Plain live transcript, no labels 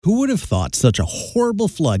Who would have thought such a horrible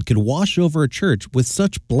flood could wash over a church with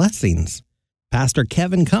such blessings? Pastor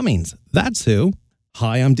Kevin Cummings, that's who.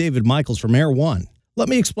 Hi, I'm David Michaels from Air One. Let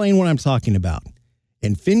me explain what I'm talking about.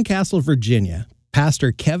 In Fincastle, Virginia,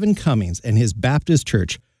 Pastor Kevin Cummings and his Baptist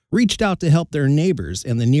church reached out to help their neighbors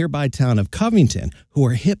in the nearby town of Covington who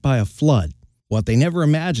were hit by a flood. What they never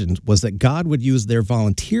imagined was that God would use their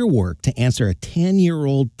volunteer work to answer a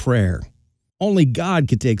 10-year-old prayer. Only God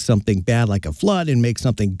could take something bad like a flood and make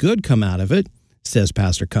something good come out of it, says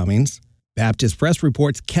Pastor Cummings. Baptist Press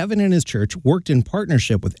reports Kevin and his church worked in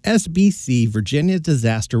partnership with SBC Virginia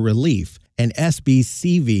Disaster Relief and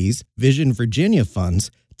SBCV's Vision Virginia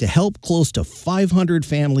funds to help close to 500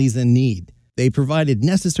 families in need. They provided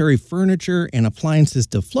necessary furniture and appliances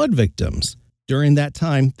to flood victims. During that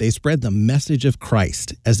time, they spread the message of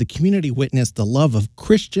Christ as the community witnessed the love of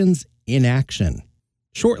Christians in action.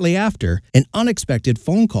 Shortly after, an unexpected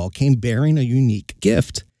phone call came bearing a unique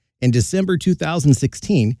gift. In December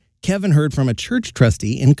 2016, Kevin heard from a church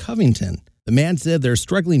trustee in Covington. The man said their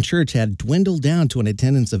struggling church had dwindled down to an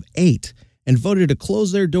attendance of 8 and voted to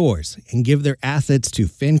close their doors and give their assets to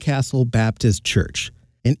Fincastle Baptist Church.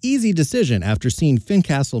 An easy decision after seeing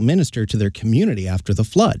Fincastle minister to their community after the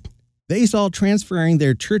flood. They saw transferring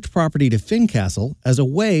their church property to Fincastle as a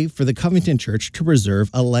way for the Covington Church to preserve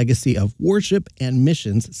a legacy of worship and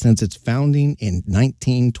missions since its founding in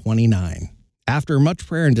 1929. After much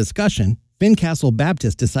prayer and discussion, Fincastle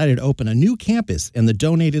Baptist decided to open a new campus in the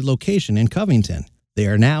donated location in Covington. They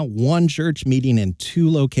are now one church meeting in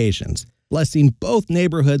 2 locations, blessing both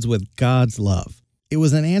neighborhoods with God's love. It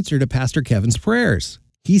was an answer to Pastor Kevin's prayers.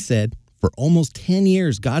 He said, "For almost 10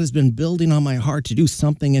 years, God has been building on my heart to do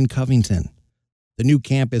something in Covington." The new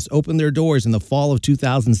campus opened their doors in the fall of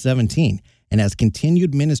 2017 and has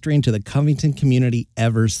continued ministering to the Covington community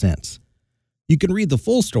ever since. You can read the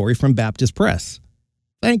full story from Baptist Press.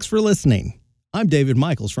 Thanks for listening. I'm David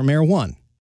Michaels from Air One.